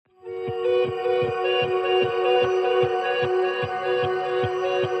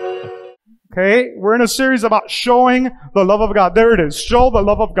okay? We're in a series about showing the love of God. There it is. Show the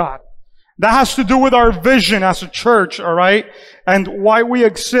love of God. That has to do with our vision as a church, all right? And why we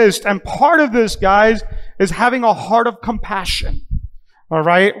exist. And part of this, guys, is having a heart of compassion. All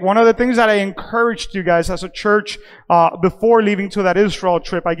right. One of the things that I encouraged you guys as a church, before leaving to that Israel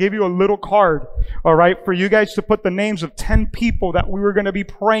trip, I gave you a little card. All right. For you guys to put the names of 10 people that we were going to be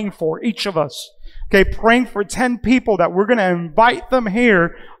praying for, each of us. Okay. Praying for 10 people that we're going to invite them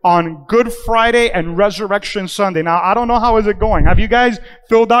here on Good Friday and Resurrection Sunday. Now, I don't know how is it going. Have you guys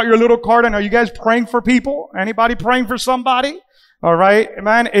filled out your little card and are you guys praying for people? Anybody praying for somebody? All right,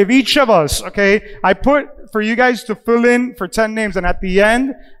 man, if each of us, okay, I put for you guys to fill in for 10 names, and at the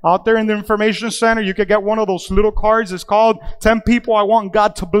end, out there in the information center, you could get one of those little cards. It's called 10 people I want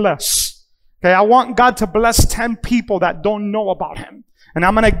God to bless. Okay, I want God to bless 10 people that don't know about Him. And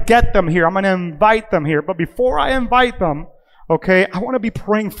I'm going to get them here. I'm going to invite them here. But before I invite them, okay, I want to be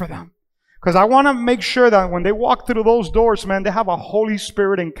praying for them. Because I want to make sure that when they walk through those doors, man, they have a Holy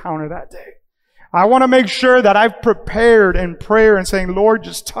Spirit encounter that day. I want to make sure that I've prepared in prayer and saying, Lord,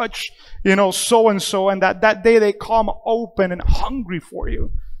 just touch, so-and-so, and that day they come open and hungry for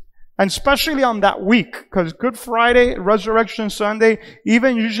you. And especially on that week, because Good Friday, Resurrection Sunday,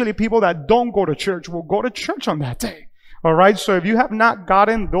 even usually people that don't go to church will go to church on that day. All right, so if you have not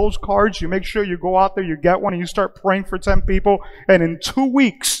gotten those cards, you make sure you go out there, you get one, and you start praying for 10 people. And in 2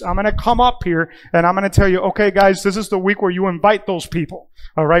 weeks, I'm going to come up here and I'm going to tell you, okay, guys, this is the week where you invite those people.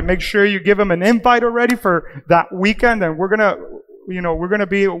 All right, make sure you give them an invite already for that weekend, and we're going to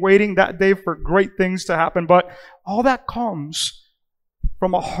be waiting that day for great things to happen. But all that comes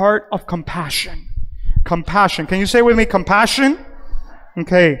from a heart of compassion. Compassion. Can you say with me, compassion?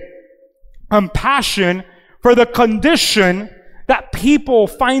 Okay. Compassion for the condition that people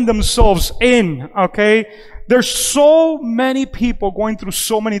find themselves in, okay? There's so many people going through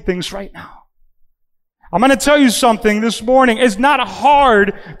so many things right now. I'm going to tell you something this morning. It's not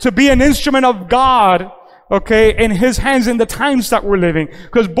hard to be an instrument of God, okay, in His hands in the times that we're living.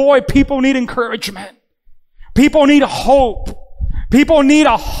 Because, boy, people need encouragement. People need hope. People need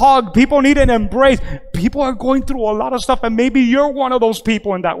a hug. People need an embrace. People are going through a lot of stuff, and maybe you're one of those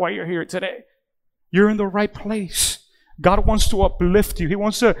people, and that's why you're here today. You're in the right place. God wants to uplift you. He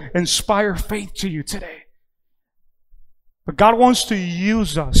wants to inspire faith to you today. But God wants to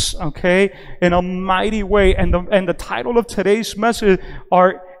use us, okay, in a mighty way. And the title of today's message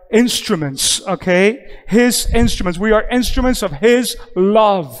are instruments, okay? His instruments. We are instruments of His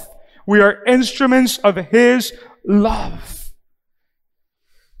love. We are instruments of His love.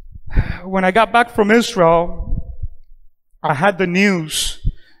 When I got back from Israel, I had the news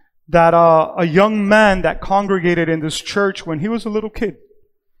that a young man that congregated in this church when he was a little kid.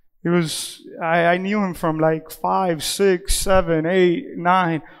 I knew him from like 5, 6, 7, 8,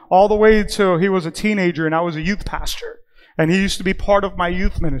 9, all the way till he was a teenager and I was a youth pastor. And he used to be part of my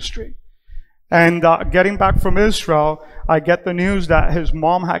youth ministry. And getting back from Israel, I get the news that his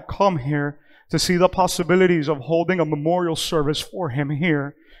mom had come here to see the possibilities of holding a memorial service for him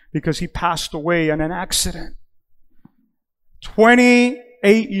here because he passed away in an accident.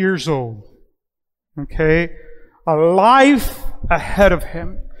 28 years old, okay, a life ahead of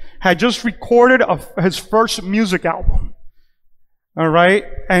him, had just recorded his first music album, all right,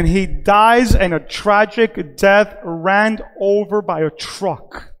 and he dies in a tragic death, ran over by a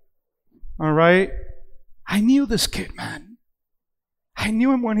truck, all right. I knew this kid, man. I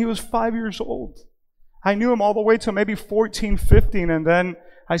knew him when he was 5 years old. I knew him all the way to maybe 14, 15, and then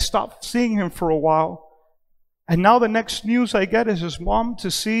I stopped seeing him for a while. And now the next news I get is his mom to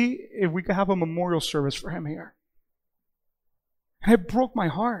see if we could have a memorial service for him here. And it broke my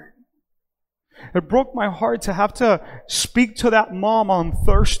heart. It broke my heart to have to speak to that mom on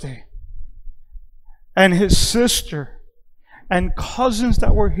Thursday. And his sister and cousins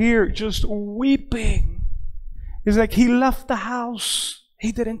that were here just weeping. It's like he left the house.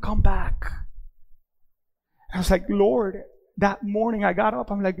 He didn't come back. I was like, Lord, that morning I got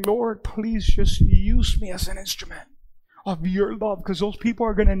up, I'm like, Lord, please just use me as an instrument of your love because those people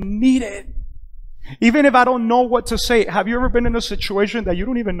are going to need it. Even if I don't know what to say. Have you ever been in a situation that you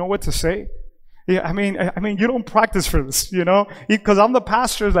don't even know what to say? Yeah, I mean, you don't practice for this, because I'm the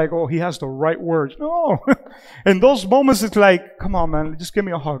pastor. It's like, oh, he has the right words. No. In those moments, it's like, come on, man, just give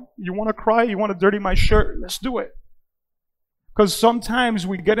me a hug. You want to cry? You want to dirty my shirt? Let's do it. Because sometimes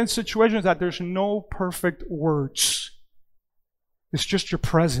we get in situations that there's no perfect words. It's just your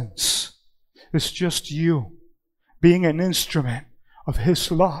presence. It's just you being an instrument of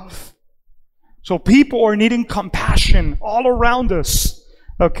His love. So people are needing compassion all around us.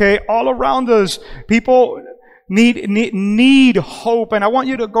 Okay, all around us. People need hope. And I want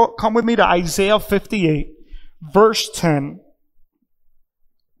you to come with me to Isaiah 58, verse 10.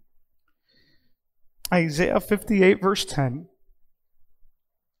 Isaiah 58, verse 10.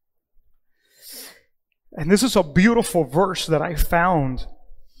 And this is a beautiful verse that I found.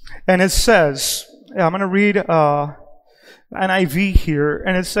 And it says, I'm going to read NIV here.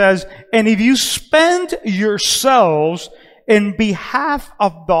 And it says, and if you spend yourselves in behalf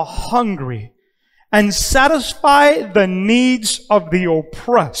of the hungry and satisfy the needs of the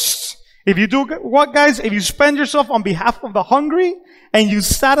oppressed. If you do what, guys? If you spend yourself on behalf of the hungry and you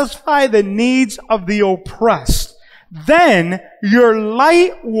satisfy the needs of the oppressed, then your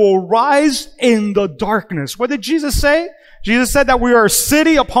light will rise in the darkness. What did Jesus say? Jesus said that we are a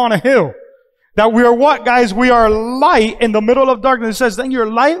city upon a hill. That we are what, guys? We are light in the middle of darkness. It says, then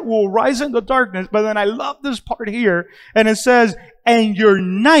your light will rise in the darkness. But then I love this part here. And it says, and your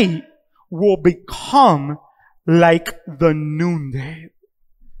night will become like the noonday.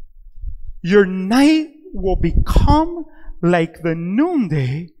 Your night will become like the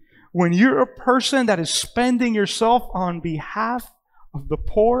noonday when you're a person that is spending yourself on behalf of the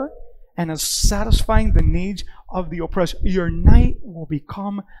poor and is satisfying the needs of the oppressed. Your night will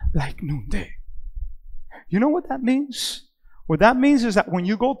become like noonday. You know what that means? What that means is that when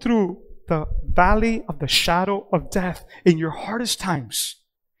you go through the valley of the shadow of death in your hardest times,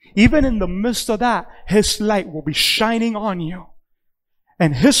 even in the midst of that, His light will be shining on you.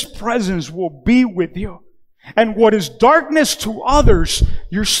 And His presence will be with you. And what is darkness to others,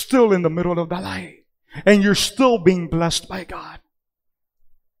 you're still in the middle of the light. And you're still being blessed by God.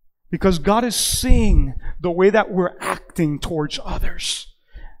 Because God is seeing the way that we're acting towards others.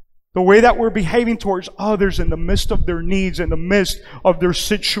 The way that we're behaving towards others in the midst of their needs, in the midst of their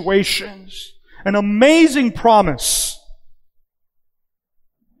situations. An amazing promise.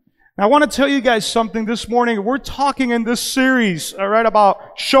 Now, I want to tell you guys something this morning. We're talking in this series, all right, about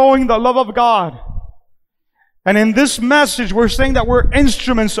showing the love of God. And in this message, we're saying that we're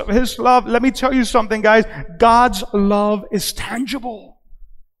instruments of His love. Let me tell you something, guys. God's love is tangible.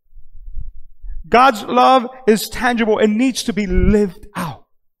 God's love is tangible. It needs to be lived out.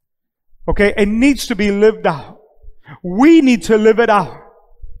 Okay? It needs to be lived out. We need to live it out.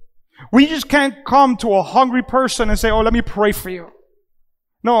 We just can't come to a hungry person and say, oh, let me pray for you.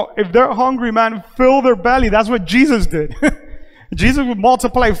 No, if they're hungry, man, fill their belly. That's what Jesus did. Jesus would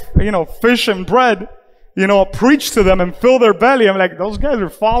multiply, fish and bread, preach to them and fill their belly. I'm like, those guys are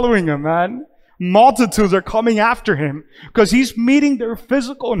following Him, man. Multitudes are coming after Him because He's meeting their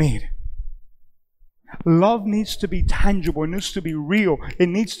physical need. Love needs to be tangible. It needs to be real. It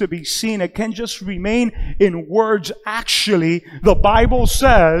needs to be seen. It can't just remain in words. Actually, the Bible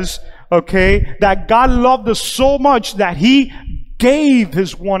says, okay, that God loved us so much that He gave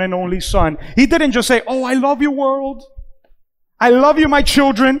His one and only Son. He didn't just say, oh, I love you, world. I love you, my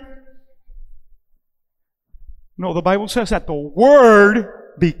children. No, the Bible says that the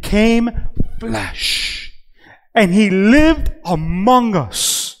Word became flesh. And He lived among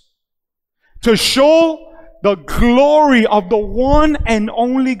us to show the glory of the one and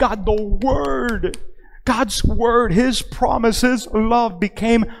only God. The Word, God's Word, His promise, His love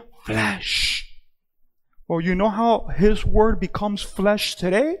became flesh. Well, you know how His Word becomes flesh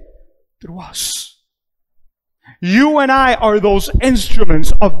today? Through us. You and I are those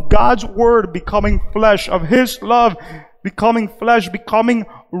instruments of God's Word becoming flesh, of His love becoming flesh, becoming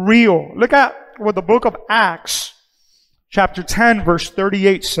real. Look at what the book of Acts, chapter 10, verse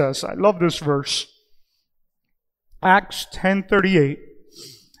 38 says. I love this verse. Acts 10:38.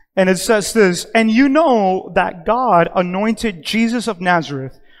 And it says this, and you know that God anointed Jesus of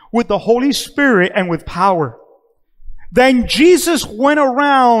Nazareth with the Holy Spirit and with power. Then Jesus went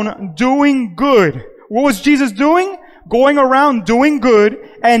around doing good. What was Jesus doing? Going around doing good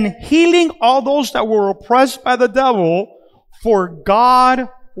and healing all those that were oppressed by the devil, for God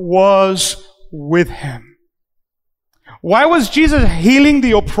was with Him. Why was Jesus healing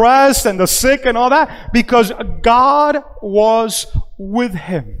the oppressed and the sick and all that? Because God was with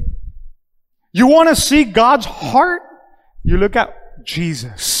Him. You want to see God's heart? You look at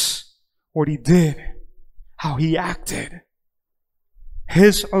Jesus, what He did, how He acted.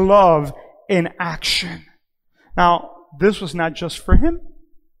 His love in action. Now, this was not just for Him.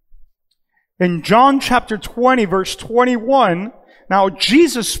 In John chapter 20, verse 21, now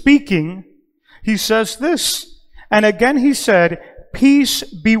Jesus speaking, He says this, and again He said, peace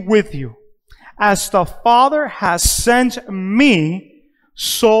be with you. As the Father has sent me,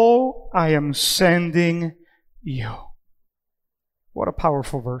 so I am sending you. What a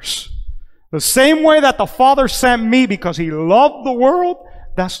powerful verse. The same way that the Father sent me because He loved the world,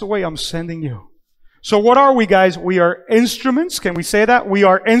 that's the way I'm sending you. So what are we, guys? We are instruments. Can we say that? We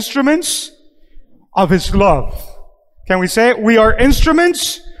are instruments of His love. Can we say it? We are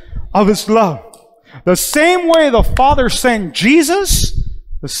instruments of His love. The same way the Father sent Jesus,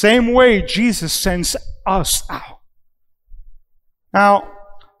 the same way Jesus sends us out. Now,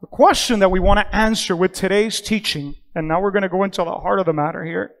 the question that we want to answer with today's teaching, and now we're going to go into the heart of the matter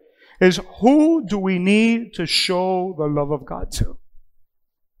here, is who do we need to show the love of God to?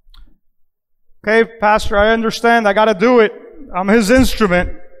 Okay, Pastor, I understand. I got to do it. I'm His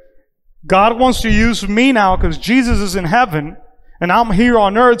instrument. God wants to use me now because Jesus is in heaven and I'm here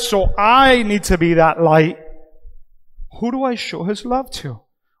on earth, so I need to be that light. Who do I show His love to?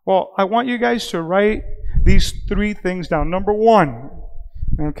 Well, I want you guys to write these 3 things down. Number 1,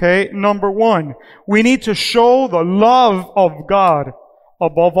 number 1, we need to show the love of God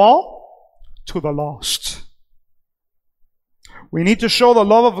above all to the lost. We need to show the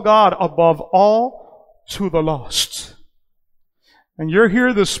love of God above all to the lost. And you're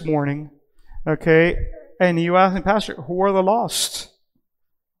here this morning, and you ask me, Pastor, who are the lost?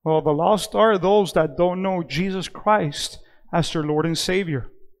 Well, the lost are those that don't know Jesus Christ as their Lord and Savior.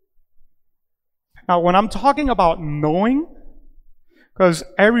 Now, when I'm talking about knowing, because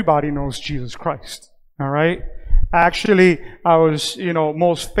everybody knows Jesus Christ, all right? Actually, I was,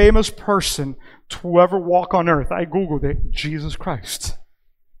 most famous person to ever walk on earth. I Googled it, Jesus Christ.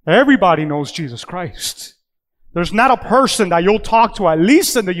 Everybody knows Jesus Christ. There's not a person that you'll talk to, at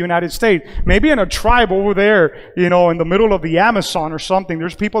least in the United States, maybe in a tribe over there, in the middle of the Amazon or something.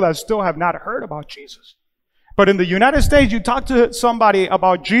 There's people that still have not heard about Jesus. But in the United States, you talk to somebody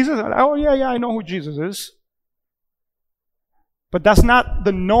about Jesus, and, oh yeah, I know who Jesus is. But that's not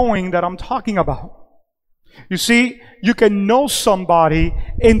the knowing that I'm talking about. You see, you can know somebody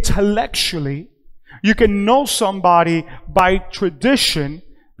intellectually. You can know somebody by tradition,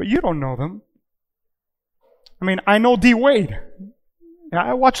 but you don't know them. I mean, I know D. Wade.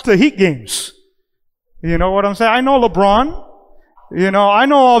 I watch the Heat games. You know what I'm saying? I know LeBron. I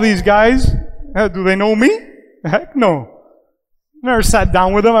know all these guys. Do they know me? Heck no. Never sat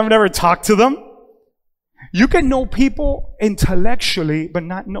down with them. I've never talked to them. You can know people intellectually, but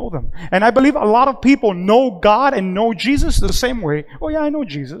not know them. And I believe a lot of people know God and know Jesus the same way. Oh yeah, I know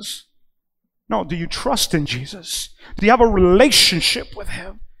Jesus. No, do you trust in Jesus? Do you have a relationship with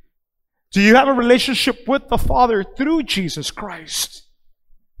Him? Do you have a relationship with the Father through Jesus Christ?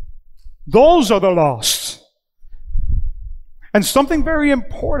 Those are the lost. And something very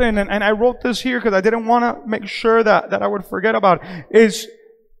important, and I wrote this here because I didn't want to make sure that I would forget about, is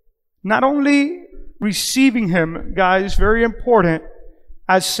not only receiving Him, guys, very important,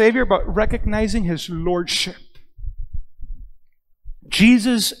 as Savior, but recognizing His Lordship.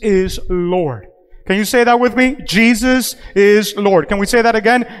 Jesus is Lord. Can you say that with me? Jesus is Lord. Can we say that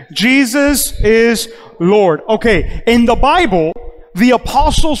again? Jesus is Lord. Okay, in the Bible, the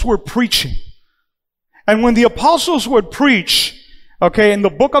apostles were preaching. And when the apostles would preach, in the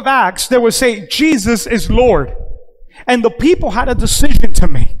book of Acts, they would say, Jesus is Lord. And the people had a decision to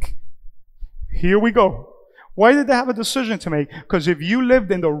make. Here we go. Why did they have a decision to make? Because if you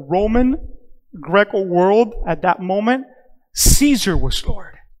lived in the Roman Greco world at that moment, Caesar was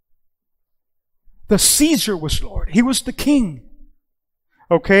Lord. The Caesar was Lord. He was the king.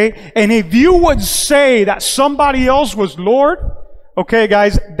 Okay? And if you would say that somebody else was Lord, okay,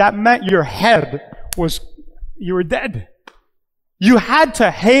 guys, that meant your head you were dead. You had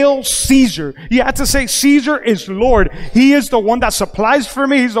to hail Caesar. You had to say, Caesar is Lord. He is the one that supplies for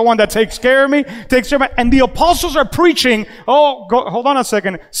me. He's the one that takes care of me, And the apostles are preaching, hold on a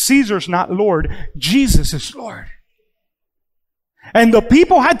second. Caesar's not Lord. Jesus is Lord. And the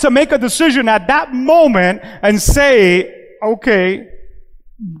people had to make a decision at that moment and say, okay,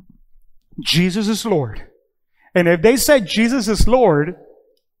 Jesus is Lord. And if they said Jesus is Lord,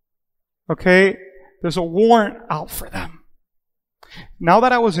 there's a warrant out for them. Now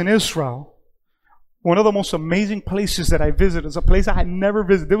that I was in Israel, one of the most amazing places that I visited is a place I had never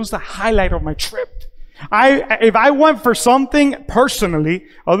visited. It was the highlight of my trip. If I went for something personally,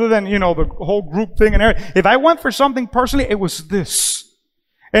 other than, the whole group thing and everything, if I went for something personally, it was this.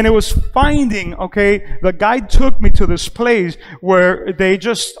 And it was finding, the guide took me to this place where they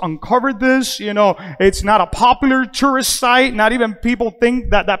just uncovered this, it's not a popular tourist site, not even people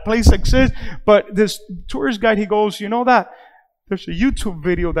think that place exists, but this tourist guide, he goes, that there's a YouTube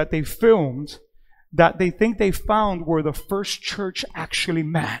video that they filmed that they think they found where the first church actually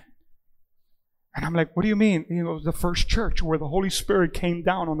met. And I'm like, what do you mean? The first church where the Holy Spirit came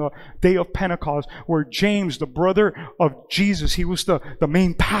down on the day of Pentecost, where James, the brother of Jesus, he was the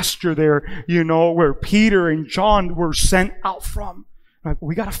main pastor there, where Peter and John were sent out from. I'm like,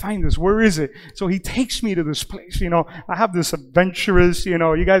 we got to find this. Where is it? So he takes me to this place. I have this adventurous,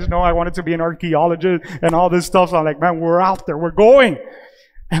 you guys know I wanted to be an archaeologist and all this stuff. So I'm like, man, we're out there. We're going.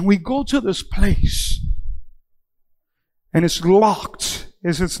 And we go to this place. And it's locked.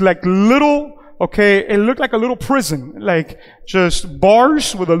 It's like little, it looked like a little prison. Like just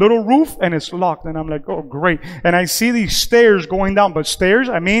bars with a little roof and it's locked. And I'm like, oh, great. And I see these stairs going down. But stairs,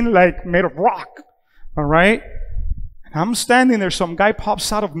 I mean like made of rock. All right? I'm standing there, some guy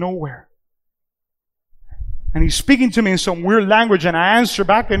pops out of nowhere. And he's speaking to me in some weird language, and I answer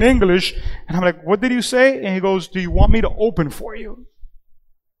back in English, and I'm like, what did you say? And he goes, do you want me to open for you?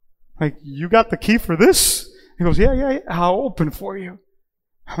 Like, you got the key for this? He goes, yeah, I'll open for you.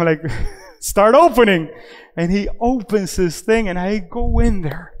 I'm like, start opening. And he opens this thing, and I go in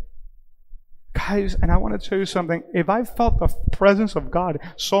there. Guys, and I want to tell you something. If I felt the presence of God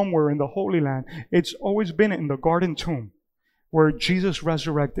somewhere in the Holy Land, it's always been in the garden tomb where Jesus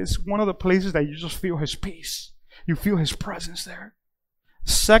resurrected. It's one of the places that you just feel His peace. You feel His presence there.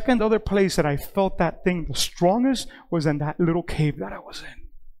 Second other place that I felt that thing the strongest was in that little cave that I was in.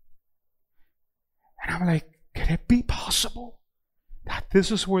 And I'm like, can it be possible that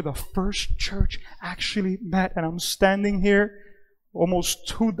this is where the first church actually met? And I'm standing here almost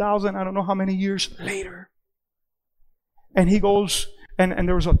 2,000, I don't know how many years later. And he goes, and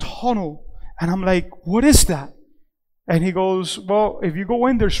there was a tunnel. And I'm like, what is that? And he goes, well, if you go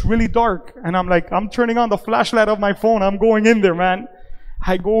in there, it's really dark. And I'm like, I'm turning on the flashlight of my phone. I'm going in there, man.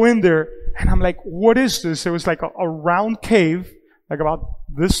 I go in there, and I'm like, what is this? It was like a round cave, like about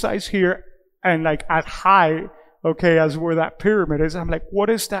this size here, and like as high, as where that pyramid is. I'm like, what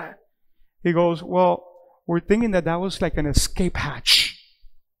is that? He goes, well, we're thinking that was like an escape hatch.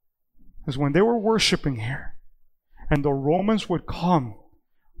 Because when they were worshiping here, and the Romans would come,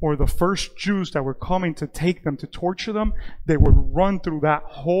 or the first Jews that were coming to take them, to torture them, they would run through that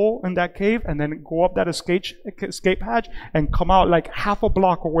hole in that cave and then go up that escape hatch and come out like half a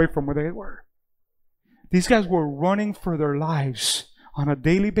block away from where they were. These guys were running for their lives on a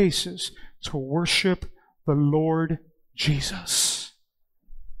daily basis to worship the Lord Jesus,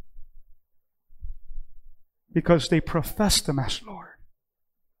 because they professed Him as Lord.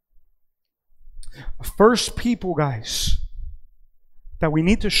 The first people, guys, that we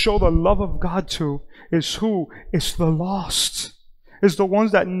need to show the love of God to is who? It's the lost. It's the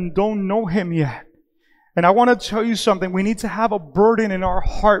ones that don't know Him yet. And I want to tell you something. We need to have a burden in our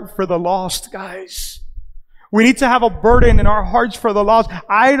heart for the lost, guys. We need to have a burden in our hearts for the lost.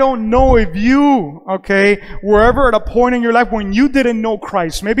 I don't know if you, were ever at a point in your life when you didn't know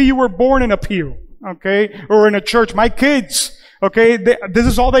Christ. Maybe you were born in a pew, or in a church. My kids, this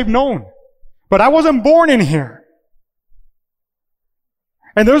is all they've known. But I wasn't born in here.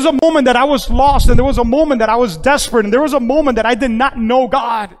 And there was a moment that I was lost, and there was a moment that I was desperate, and there was a moment that I did not know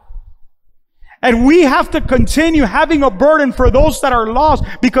God. And we have to continue having a burden for those that are lost,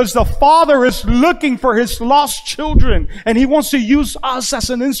 because the Father is looking for His lost children, and He wants to use us as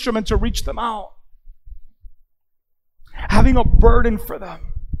an instrument to reach them out. Having a burden for them.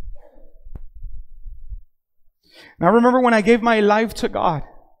 Now, I remember when I gave my life to God,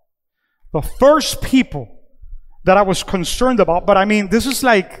 the first people that I was concerned about, but I mean, this is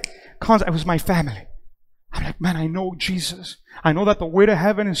like, it was my family. I'm like, man, I know Jesus. I know that the way to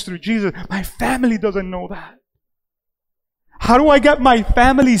heaven is through Jesus. My family doesn't know that. How do I get my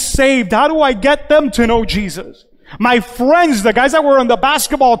family saved? How do I get them to know Jesus? My friends, the guys that were on the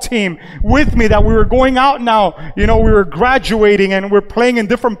basketball team with me, that we were going out now, we were graduating and we're playing in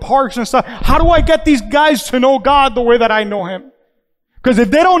different parks and stuff. How do I get these guys to know God the way that I know Him? Because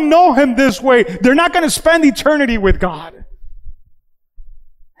if they don't know Him this way, they're not going to spend eternity with God.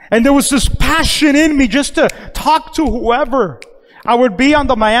 And there was this passion in me just to talk to whoever. I would be on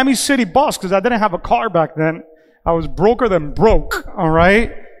the Miami City bus, because I didn't have a car back then. I was broker than broke, all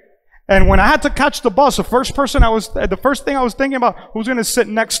right? And when I had to catch the bus, the first thing I was thinking about, who's going to sit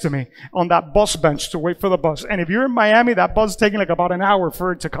next to me on that bus bench to wait for the bus. And if you're in Miami, that bus is taking like about an hour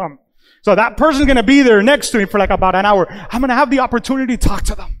for it to come. So that person's going to be there next to me for like about an hour. I'm going to have the opportunity to talk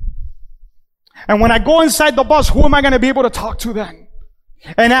to them. And when I go inside the bus, who am I going to be able to talk to then?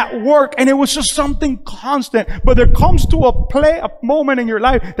 And at work, and it was just something constant. But there comes to a moment in your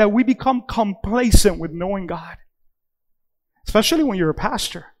life that we become complacent with knowing God. Especially when you're a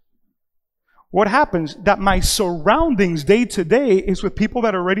pastor. What happens? That my surroundings day to day is with people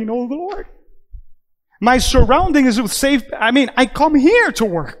that already know the Lord. My surrounding is with I come here to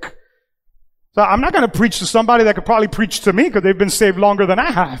work. So I'm not going to preach to somebody that could probably preach to me because they've been saved longer than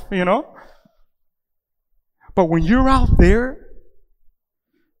I have, But when you're out there,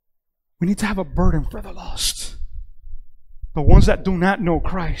 we need to have a burden for the lost. The ones that do not know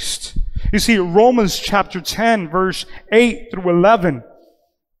Christ. You see, Romans chapter 10, verse 8 through 11.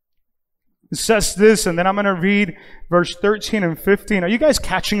 It says this, and then I'm going to read verse 13 and 15. Are you guys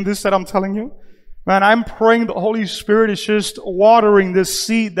catching this that I'm telling you? Man, I'm praying the Holy Spirit is just watering this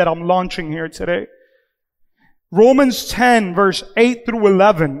seed that I'm launching here today. Romans 10, verse 8 through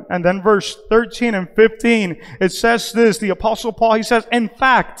 11, and then verse 13 and 15, it says this, the Apostle Paul, he says, in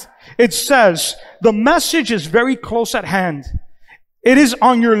fact, it says, the message is very close at hand. It is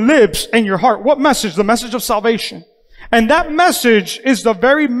on your lips and your heart. What message? The message of salvation. And that message is the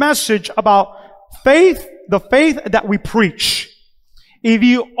very message about faith, the faith that we preach. If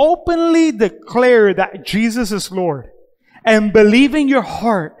you openly declare that Jesus is Lord and believe in your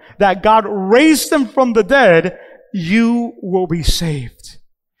heart that God raised Him from the dead, you will be saved.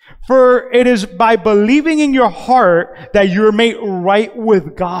 For it is by believing in your heart that you're made right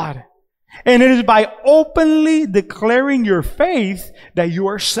with God. And it is by openly declaring your faith that you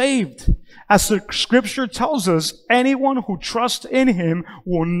are saved. As the scripture tells us, anyone who trusts in Him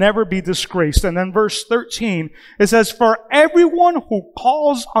will never be disgraced. And then verse 13, it says, for everyone who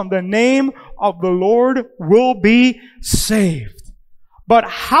calls on the name of the Lord will be saved. But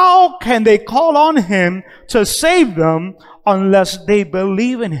how can they call on Him to save them unless they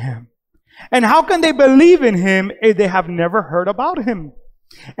believe in Him? And how can they believe in Him if they have never heard about Him?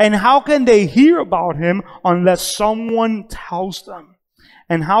 And how can they hear about Him unless someone tells them?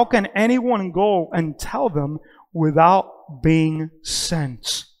 And how can anyone go and tell them without being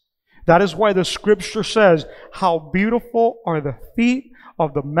sent? That is why the scripture says, how beautiful are the feet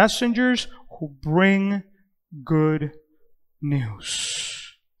of the messengers who bring good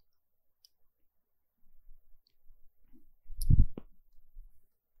news.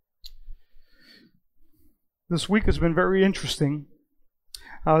 This week has been very interesting.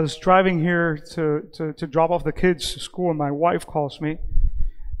 I was driving here to drop off the kids to school, and my wife calls me,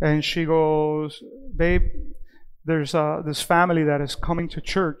 and she goes, babe, there's this family that is coming to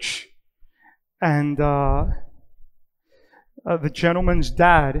church, and the gentleman's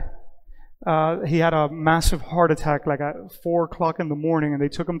dad, he had a massive heart attack like at 4 o'clock in the morning, and they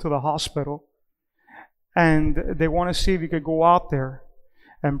took him to the hospital, and they want to see if you could go out there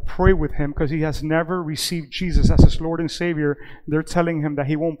and pray with him because he has never received Jesus as his Lord and Savior. They're telling him that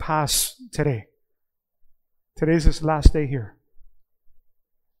he won't pass today. Today's his last day here.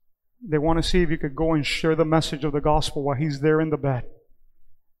 They want to see if you could go and share the message of the gospel while he's there in the bed,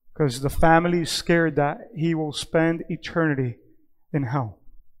 because the family is scared that he will spend eternity in hell.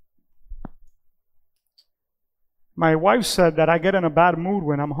 My wife said that I get in a bad mood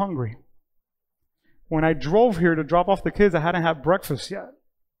when I'm hungry. When I drove here to drop off the kids, I hadn't had breakfast yet.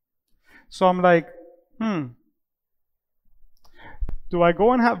 So I'm like, do I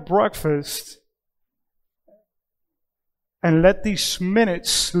go and have breakfast and let these minutes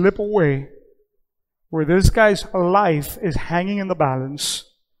slip away where this guy's life is hanging in the balance?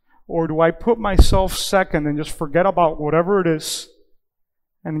 Or do I put myself second and just forget about whatever it is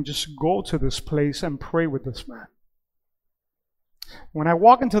and just go to this place and pray with this man? When I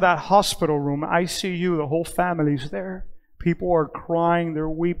walk into that hospital room, I see you, the whole family's there. People are crying, they're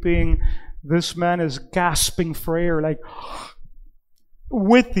weeping. This man is gasping for air, like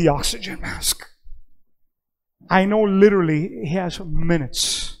with the oxygen mask. I know literally he has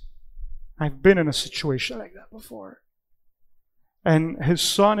minutes. I've been in a situation like that before. And his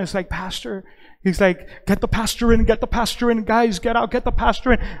son is like, Pastor, he's like, get the pastor in, guys, get out, get the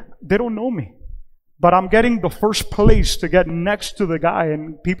pastor in. They don't know me. But I'm getting the first place to get next to the guy,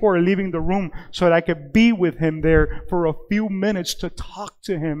 and people are leaving the room so that I could be with him there for a few minutes to talk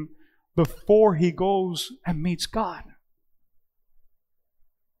to him before he goes and meets God.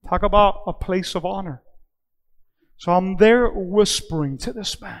 Talk about a place of honor. So I'm there whispering to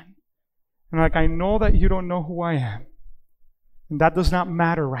this man. And like, I know that you don't know who I am. And that does not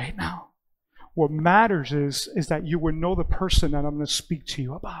matter right now. What matters is that you would know the person that I'm going to speak to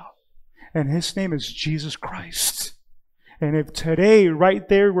you about. And His name is Jesus Christ. And if today, right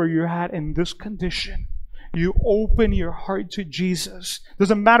there where you're at in this condition, you open your heart to Jesus,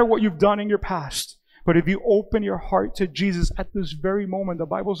 doesn't matter what you've done in your past, but if you open your heart to Jesus at this very moment, the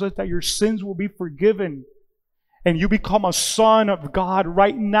Bible says that your sins will be forgiven. And you become a son of God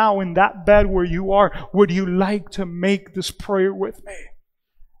right now in that bed where you are. Would you like to make this prayer with me?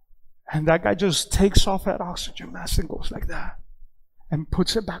 And that guy just takes off that oxygen mask and goes like that and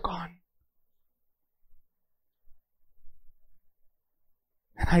puts it back on.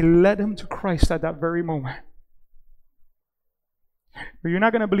 And I led him to Christ at that very moment. But you're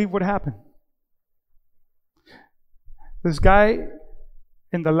not going to believe what happened. This guy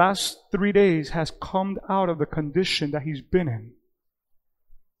in the last 3 days has come out of the condition that he's been in.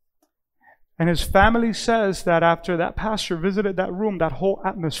 And his family says that after that pastor visited that room, that whole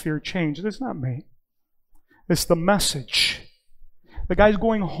atmosphere changed. It's not me. It's the message. The guy's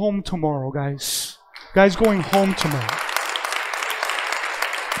going home tomorrow, guys. The guy's going home tomorrow.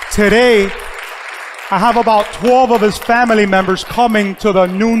 Today, I have about 12 of his family members coming to the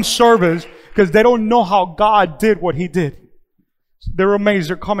noon service because they don't know how God did what he did. They're amazed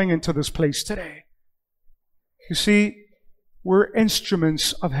they're coming into this place today. You see, we're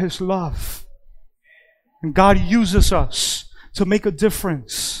instruments of his love. And God uses us to make a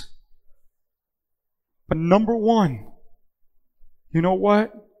difference. But number one, you know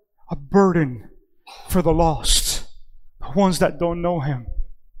what? A burden for the lost, the ones that don't know him.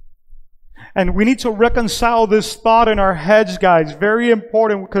 And we need to reconcile this thought in our heads, guys. Very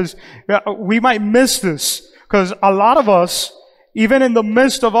important, because we might miss this. Because a lot of us, even in the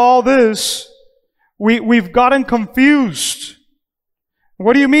midst of all this, we've gotten confused.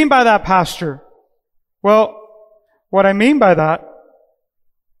 What do you mean by that, Pastor? Well, what I mean by that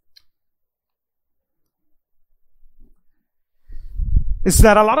is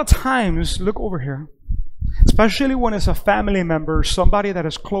that a lot of times, look over here, especially when it's a family member, somebody that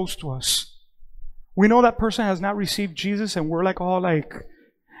is close to us, we know that person has not received Jesus, and we're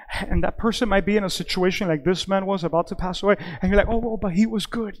and that person might be in a situation like this man was about to pass away, and you're like, oh, well, but he was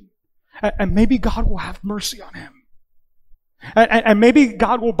good. And maybe God will have mercy on him. And maybe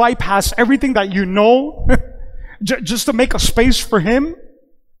God will bypass everything that you know just to make a space for him.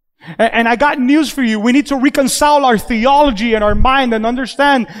 And I got news for you. We need to reconcile our theology and our mind and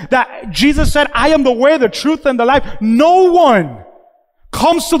understand that Jesus said, I am the way, the truth, and the life. No one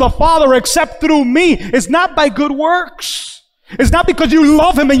comes to the Father except through me. It's not by good works. It's not because you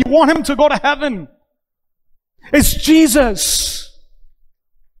love him and you want him to go to heaven. It's Jesus.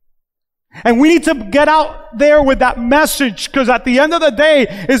 And we need to get out there with that message, because at the end of the day,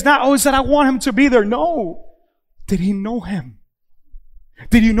 it's not, oh, it's that I want him to be there. No. Did he know him?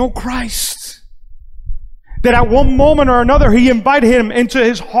 Did you know Christ? That at one moment or another, he invited him into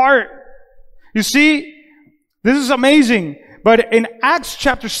his heart. You see, this is amazing. But in Acts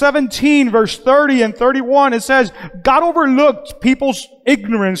chapter 17, verse 30 and 31, it says, God overlooked people's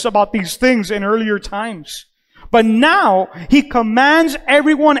ignorance about these things in earlier times. But now he commands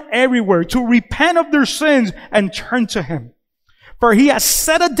everyone everywhere to repent of their sins and turn to him. For he has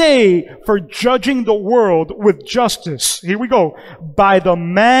set a day for judging the world with justice. Here we go. By the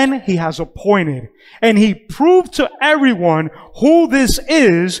man he has appointed. And he proved to everyone who this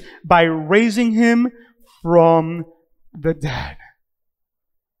is by raising him from the dead.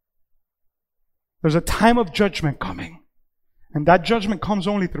 There's a time of judgment coming. And that judgment comes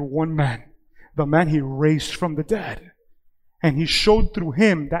only through one man. The man he raised from the dead. And he showed through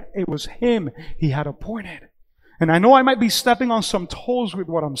him that it was him he had appointed. And I know I might be stepping on some toes with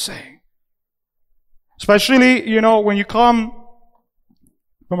what I'm saying. Especially, when you come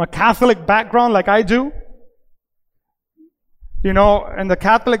from a Catholic background like I do. In the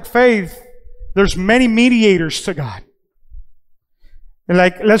Catholic faith, there's many mediators to God. And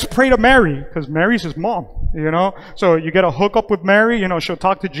let's pray to Mary, because Mary's his mom, So you get a hookup with Mary, she'll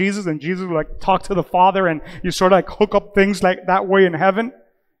talk to Jesus, and Jesus will talk to the Father, and you sort of hook up things like that way in heaven.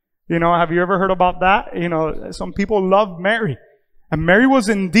 Have you ever heard about that? Some people love Mary. And Mary was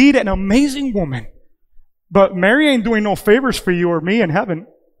indeed an amazing woman. But Mary ain't doing no favors for you or me in heaven.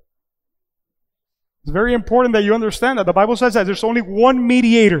 It's very important that you understand that. The Bible says that there's only one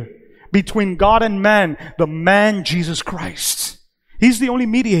mediator between God and man, the man Jesus Christ. He's the only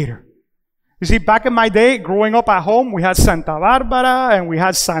mediator. You see, back in my day, growing up at home, we had Santa Barbara, and we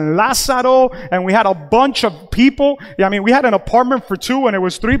had San Lázaro, and we had a bunch of people. We had an apartment for 2, and it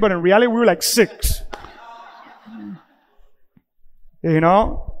was 3, but in reality, we were like 6. San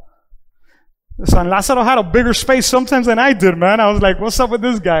Lázaro had a bigger space sometimes than I did, man. I was like, what's up with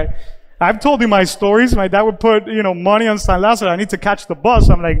this guy? I've told you my stories. My dad would put, money on San Lázaro. I need to catch the bus.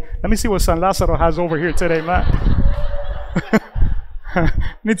 I'm like, let me see what San Lázaro has over here today, man. I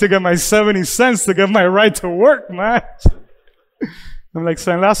need to get my 70 cents to get my right to work, man. I'm like,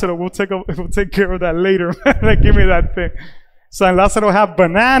 San Lázaro, we'll take care of that later, man. Give me that thing. San Lázaro had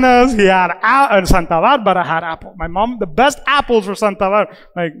bananas. He had Santa Barbara had apple. My mom, the best apples for Santa Barbara.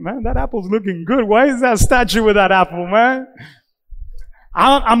 Like, man, that apple's looking good. Why is that statue with that apple, man?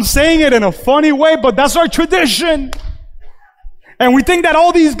 I'm saying it in a funny way, but that's our tradition. And we think that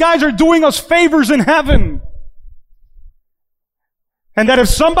all these guys are doing us favors in heaven. And that if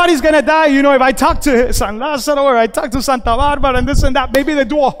somebody's going to die, if I talk to San Lázaro or I talk to Santa Barbara and this and that, maybe they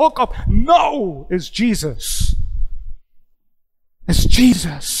do a hookup. No, it's Jesus. is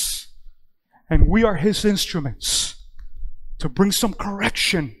Jesus. And we are His instruments to bring some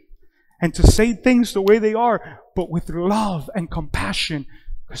correction and to say things the way they are, but with love and compassion,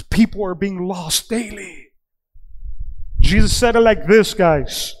 because people are being lost daily. Jesus said it like this,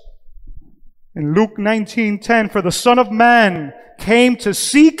 guys. In Luke 19:10, for the Son of Man came to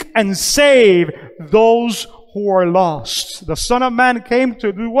seek and save those who are lost. The Son of Man came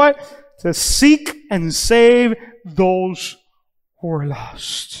to do what? To seek and save those who are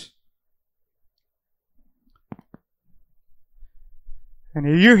lost. And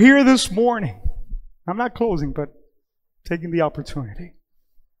if you're here this morning, I'm not closing, but taking the opportunity,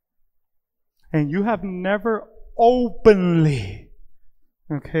 and you have never openly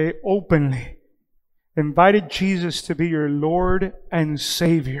invited Jesus to be your Lord and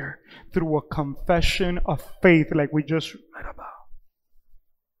Savior through a confession of faith like we just read about,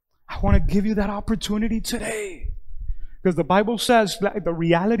 I want to give you that opportunity today. Because the Bible says, the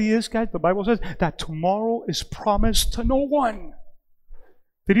reality is, guys, the Bible says that tomorrow is promised to no one.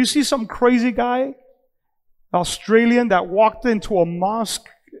 Did you see some crazy guy, Australian, that walked into a mosque?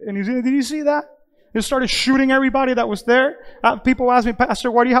 And did you see that? He started shooting everybody that was there. People ask me,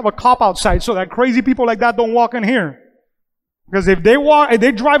 Pastor, why do you have a cop outside so that crazy people like that don't walk in here? Because if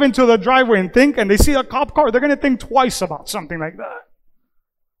they drive into the driveway and they see a cop car, they're going to think twice about something like that.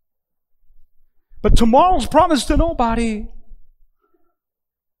 But tomorrow's promised to nobody.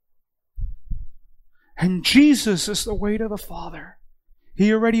 And Jesus is the way to the Father.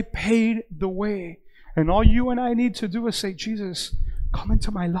 He already paid the way. And all you and I need to do is say, Jesus, come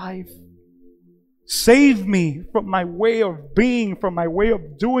into my life. Save me from my way of being, from my way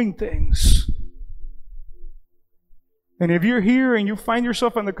of doing things. And if you're here and you find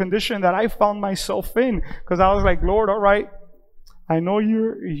yourself in the condition that I found myself in, because I was like, Lord, all right, I know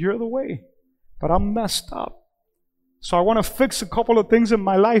you're the way, but I'm messed up. So I want to fix a couple of things in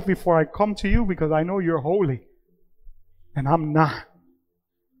my life before I come to you, because I know you're holy and I'm not.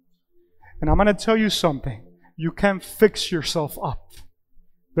 And I'm going to tell you something. You can't fix yourself up.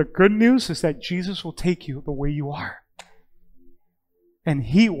 The good news is that Jesus will take you the way you are. And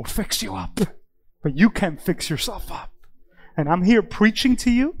He will fix you up. But you can't fix yourself up. And I'm here preaching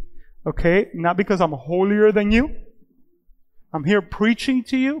to you, okay? Not because I'm holier than you. I'm here preaching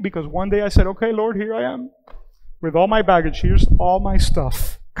to you because one day I said, okay, Lord, here I am. With all my baggage, here's all my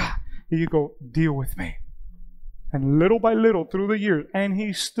stuff. God, here you go, deal with me. And little by little through the years, and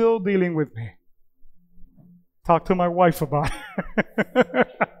He's still dealing with me. Talk to my wife about it.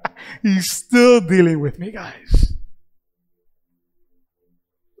 He's still dealing with me, guys.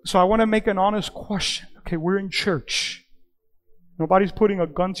 So I want to make an honest question. Okay, we're in church. Nobody's putting a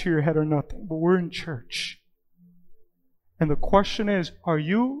gun to your head or nothing, but we're in church. And the question is, are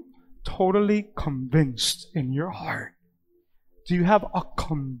you totally convinced in your heart? Do you have a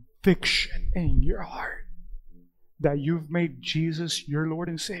conviction in your heart that you've made Jesus your Lord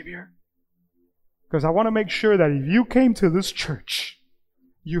and Savior? Because I want to make sure that if you came to this church,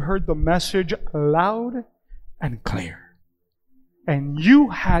 you heard the message loud and clear. And you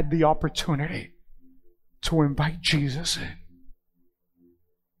had the opportunity to invite Jesus in.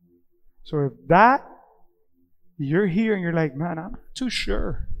 So if that, you're here and you're like, man, I'm not too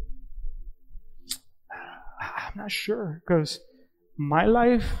sure. I'm not sure. Because my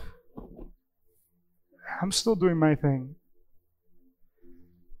life, I'm still doing my thing.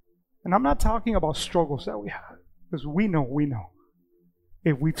 And I'm not talking about struggles that we have. Because we know.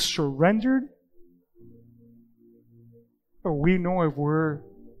 If we've surrendered, or we know if we're,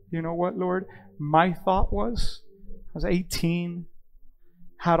 you know what, Lord? My thought was, I was 18,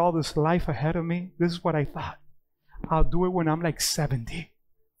 had all this life ahead of me. This is what I thought. I'll do it when I'm like 70.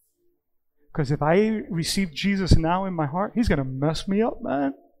 Because if I receive Jesus now in my heart, He's going to mess me up,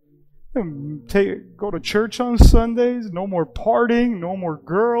 man. Go to church on Sundays, no more partying, no more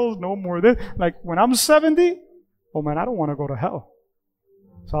girls, no more this. Like when I'm 70, oh man, I don't want to go to hell.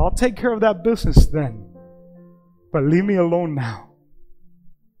 So I'll take care of that business then. But leave me alone now.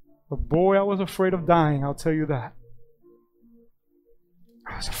 But boy, I was afraid of dying, I'll tell you that.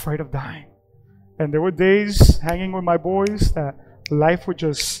 I was afraid of dying. And there were days hanging with my boys that life would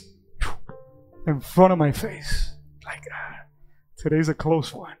just in front of my face. Like, today's a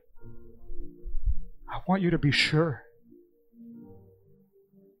close one. I want you to be sure.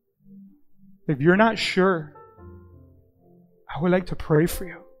 If you're not sure, I would like to pray for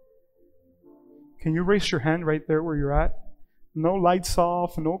you. Can you raise your hand right there where you're at? No lights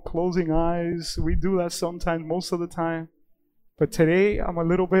off, no closing eyes. We do that sometimes, most of the time. But today, I'm a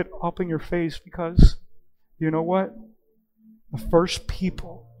little bit up in your face because, you know what? The first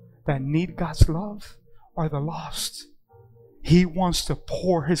people that need God's love are the lost. He wants to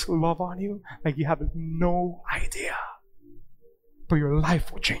pour His love on you like you have no idea. But your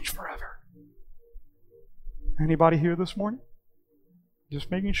life will change forever. Anybody here this morning?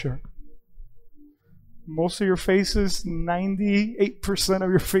 Just making sure. Most of your faces, 98% of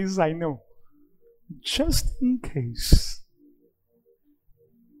your faces I know. Just in case.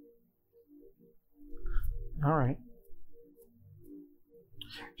 All right.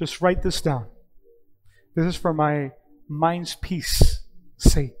 Just write this down. This is for my mind's peace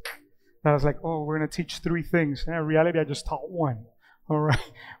sake. I was like, oh, we're going to teach 3 things. And in reality, I just taught 1. All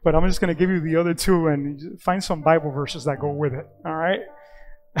right. But I'm just going to give you the other 2 and find some Bible verses that go with it. All right.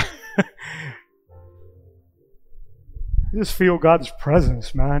 I just feel God's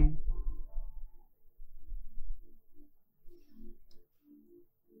presence, man.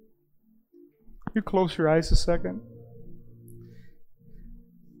 You close your eyes a second.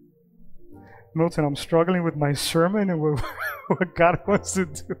 Milton, I'm struggling with my sermon and with what God wants to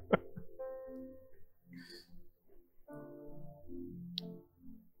do.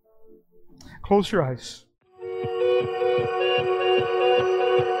 Close your eyes.